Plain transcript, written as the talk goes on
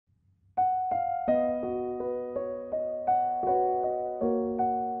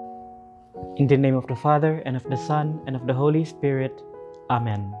In the name of the Father, and of the Son, and of the Holy Spirit.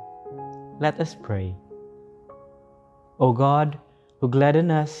 Amen. Let us pray. O God, who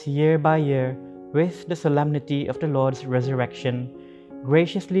gladden us year by year with the solemnity of the Lord's resurrection,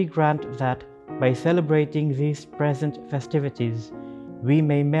 graciously grant that, by celebrating these present festivities, we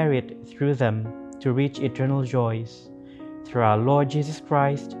may merit through them to reach eternal joys. Through our Lord Jesus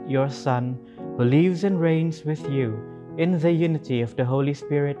Christ, your Son, who lives and reigns with you in the unity of the Holy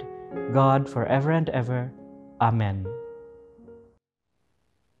Spirit, God forever and ever. Amen.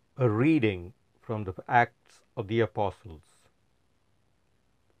 A reading from the Acts of the Apostles.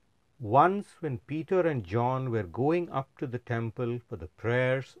 Once when Peter and John were going up to the temple for the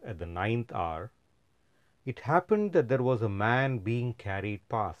prayers at the 9th hour, it happened that there was a man being carried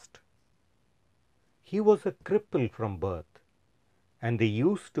past. He was a cripple from birth, and they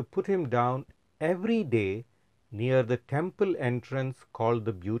used to put him down every day near the temple entrance called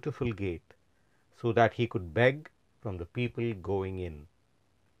the Beautiful Gate, so that he could beg from the people going in.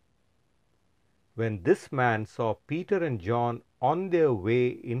 When this man saw Peter and John on their way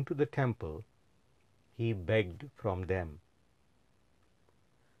into the temple, he begged from them.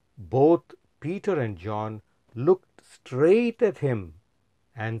 Both Peter and John looked straight at him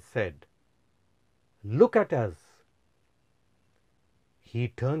and said, "Look at us." He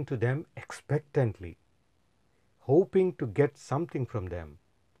turned to them expectantly, hoping to get something from them.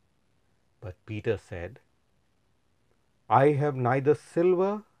 But Peter said, "I have neither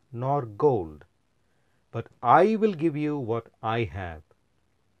silver nor gold, but I will give you what I have.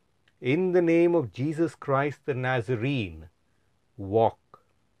 In the name of Jesus Christ the Nazarene, walk."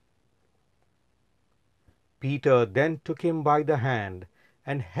 Peter then took him by the hand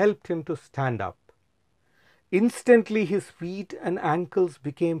and helped him to stand up. Instantly his feet and ankles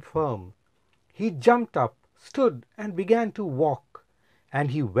became firm. He jumped up, stood, and began to walk, and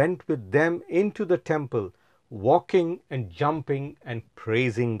he went with them into the temple, walking and jumping and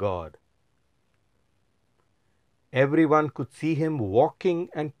praising God. Everyone could see him walking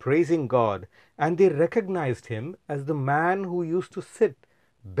and praising God, and they recognized him as the man who used to sit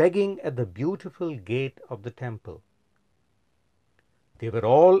begging at the Beautiful Gate of the temple. They were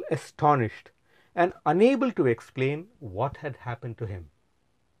all astonished and unable to explain what had happened to him.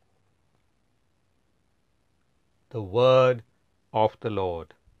 The word of the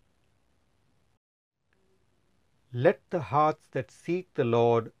Lord. Let the hearts that seek the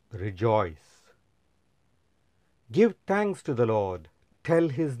Lord rejoice. Give thanks to the Lord, tell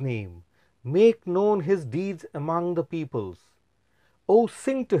his name, make known his deeds among the peoples. O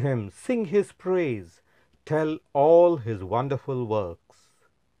sing to him, sing his praise, tell all his wonderful works.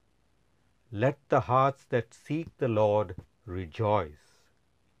 Let the hearts that seek the Lord rejoice.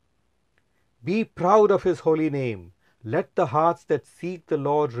 Be proud of his holy name. Let the hearts that seek the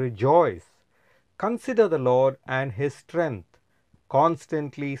Lord rejoice. Consider the Lord and his strength.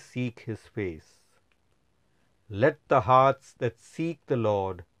 Constantly seek his face. Let the hearts that seek the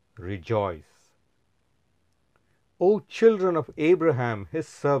Lord rejoice. O children of Abraham, his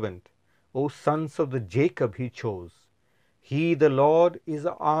servant, O sons of the Jacob he chose, he, the Lord, is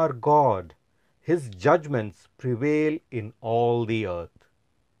our God. His judgments prevail in all the earth.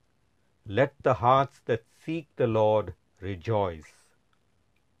 Let the hearts that seek the Lord rejoice.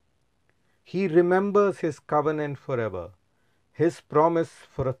 He remembers his covenant forever, his promise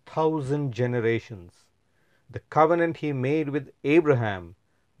for 1,000 generations, the covenant he made with Abraham,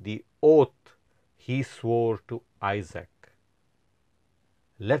 the oath he swore to Isaac.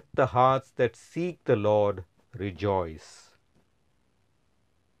 Let the hearts that seek the Lord rejoice.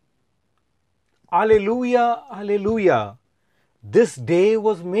 Alleluia, alleluia. This day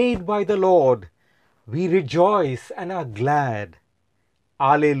was made by the Lord. We rejoice and are glad.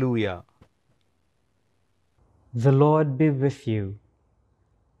 Alleluia. The Lord be with you.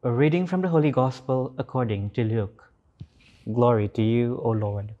 A reading from the Holy Gospel according to Luke. Glory to you, O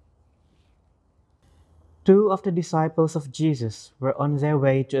Lord. 2 of the disciples of Jesus were on their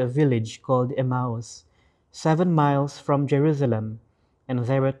way to a village called Emmaus, 7 miles from Jerusalem, and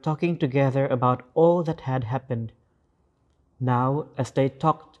they were talking together about all that had happened. Now, as they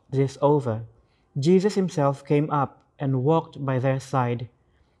talked this over, Jesus himself came up and walked by their side,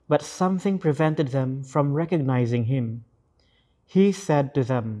 but something prevented them from recognizing him. He said to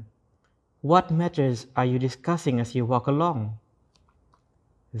them, "What matters are you discussing as you walk along?"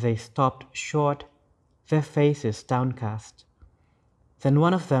 They stopped short, their faces downcast. Then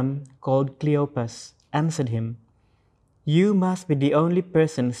one of them, called Cleopas, answered him, "You must be the only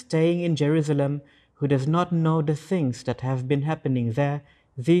person staying in Jerusalem who does not know the things that have been happening there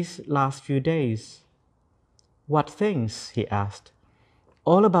these last few days." "What things?" he asked.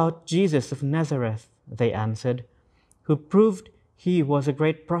 All about Jesus of Nazareth, they answered, who proved he was a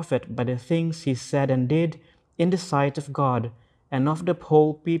great prophet by the things he said and did in the sight of God and of the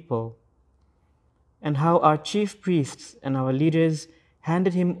whole people, and how our chief priests and our leaders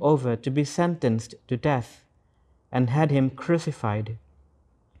handed him over to be sentenced to death and had him crucified.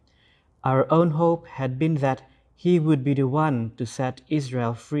 Our own hope had been that he would be the one to set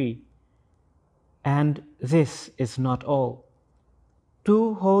Israel free. And this is not all.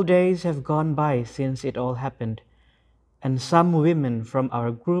 2 whole days have gone by since it all happened, and some women from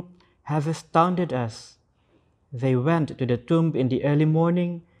our group have astounded us. They went to the tomb in the early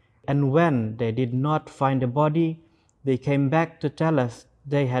morning, and when they did not find the body, they came back to tell us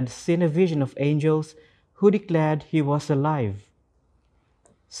they had seen a vision of angels who declared he was alive.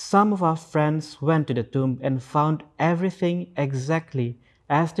 Some of our friends went to the tomb and found everything exactly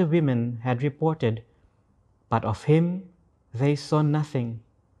as the women had reported, but of him they saw nothing.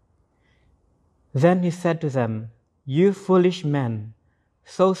 Then he said to them, "You foolish men,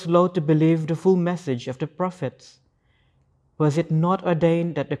 so slow to believe the full message of the prophets. Was it not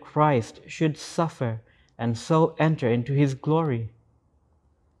ordained that the Christ should suffer and so enter into his glory?"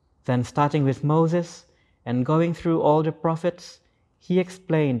 Then, starting with Moses and going through all the prophets, he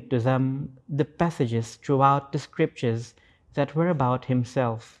explained to them the passages throughout the scriptures that were about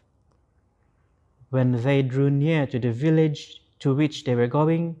himself. When they drew near to the village to which they were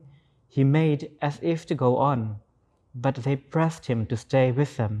going, he made as if to go on, but they pressed him to stay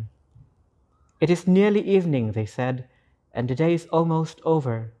with them. "It is nearly evening," they said, "and the day is almost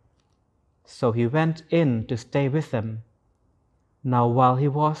over." So he went in to stay with them. Now while he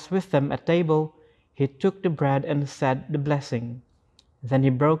was with them at table, he took the bread and said the blessing. Then he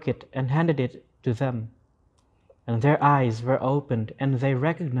broke it and handed it to them. And their eyes were opened, and they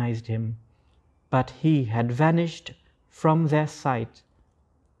recognized him, but he had vanished from their sight.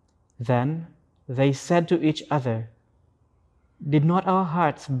 Then they said to each other, "Did not our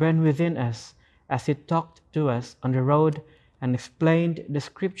hearts burn within us as he talked to us on the road and explained the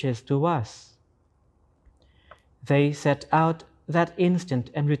scriptures to us?" They set out that instant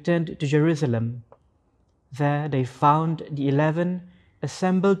and returned to Jerusalem. There they found the 11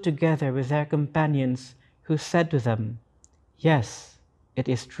 assembled together with their companions, who said to them, "Yes, it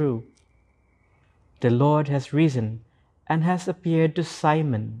is true. The Lord has risen and has appeared to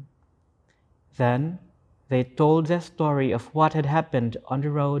Simon." Then they told their story of what had happened on the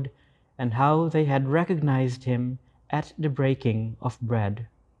road and how they had recognized him at the breaking of bread.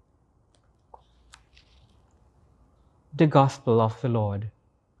 The Gospel of the Lord.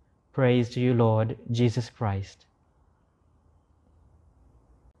 Praise to you, Lord Jesus Christ.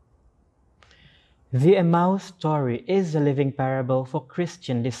 The Emmaus story is a living parable for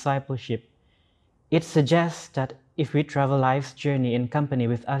Christian discipleship. It suggests that if we travel life's journey in company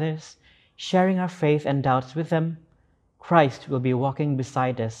with others, sharing our faith and doubts with them, Christ will be walking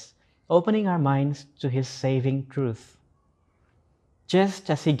beside us, opening our minds to his saving truth. Just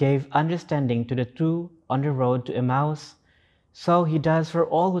as he gave understanding to the 2 on the road to Emmaus, so he does for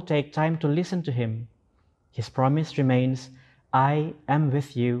all who take time to listen to him. His promise remains, "I am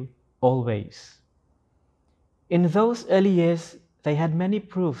with you always." In those early years, they had many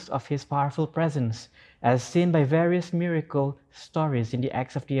proofs of his powerful presence, as seen by various miracle stories in the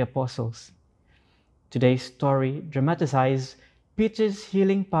Acts of the Apostles. Today's story dramatizes Peter's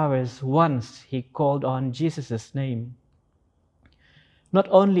healing powers once he called on Jesus' name. Not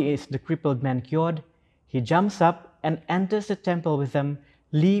only is the crippled man cured, he jumps up and enters the temple with them,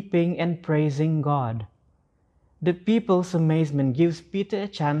 leaping and praising God. The people's amazement gives Peter a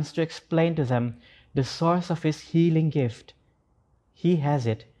chance to explain to them the source of his healing gift. He has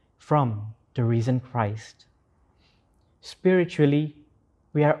it from the risen Christ. Spiritually,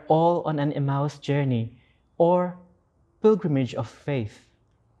 we are all on an Emmaus journey or pilgrimage of faith.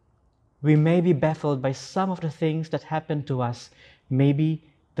 We may be baffled by some of the things that happen to us, maybe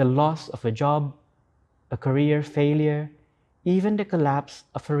the loss of a job, a career failure, even the collapse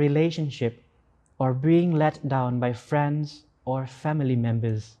of a relationship, or being let down by friends or family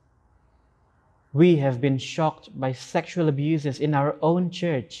members. We have been shocked by sexual abuses in our own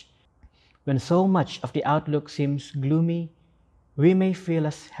church. When so much of the outlook seems gloomy, we may feel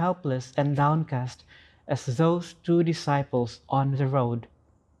as helpless and downcast as those 2 disciples on the road.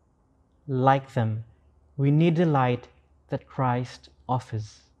 Like them, we need the light that Christ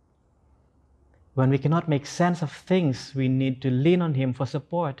offers. When we cannot make sense of things, we need to lean on him for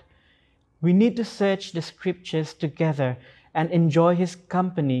support. We need to search the scriptures together and enjoy his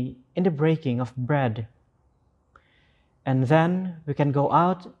company in the breaking of bread. And then we can go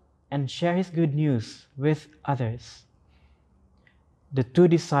out and share his good news with others. The two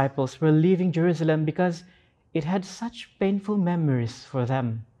disciples were leaving Jerusalem because it had such painful memories for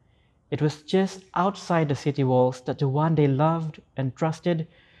them. It was just outside the city walls that the one they loved and trusted,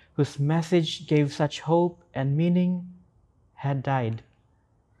 whose message gave such hope and meaning, had died.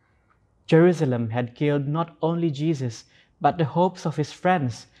 Jerusalem had killed not only Jesus, but the hopes of his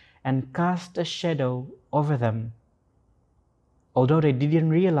friends and cast a shadow over them. Although they didn't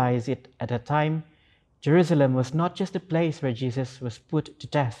realize it at the time, Jerusalem was not just the place where Jesus was put to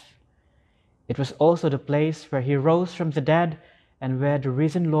death. It was also the place where he rose from the dead and where the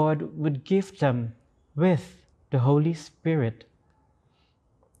risen Lord would gift them with the Holy Spirit.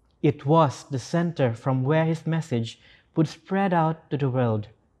 It was the center from where his message would spread out to the world.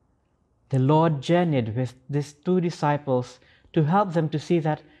 The Lord journeyed with these two disciples to help them to see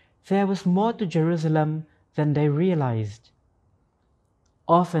that there was more to Jerusalem than they realized.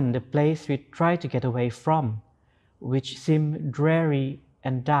 Often the place we try to get away from, which seem dreary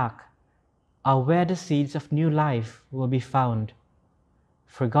and dark, are where the seeds of new life will be found.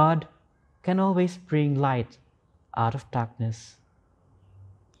 For God can always bring light out of darkness.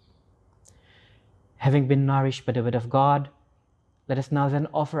 Having been nourished by the Word of God, let us now then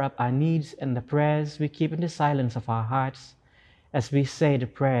offer up our needs and the prayers we keep in the silence of our hearts as we say the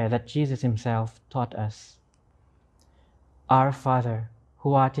prayer that Jesus himself taught us. Our Father,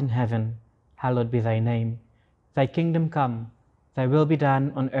 who art in heaven, hallowed be thy name. Thy kingdom come, thy will be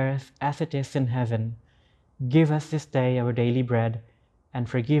done on earth as it is in heaven. Give us this day our daily bread, and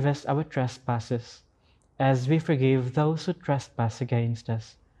forgive us our trespasses, as we forgive those who trespass against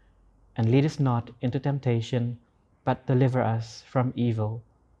us. And lead us not into temptation, but deliver us from evil.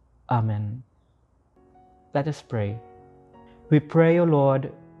 Amen. Let us pray. We pray, O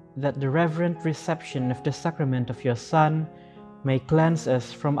Lord, that the reverent reception of the sacrament of your Son may cleanse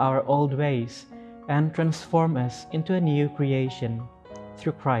us from our old ways and transform us into a new creation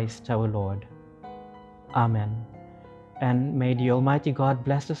through Christ our Lord. Amen. And may the Almighty God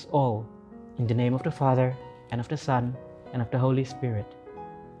bless us all, in the name of the Father, and of the Son, and of the Holy Spirit.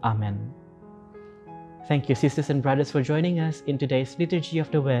 Amen. Thank you, sisters and brothers, for joining us in today's Liturgy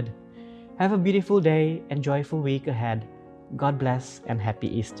of the Word. Have a beautiful day and joyful week ahead. God bless and happy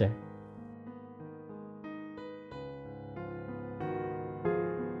Easter.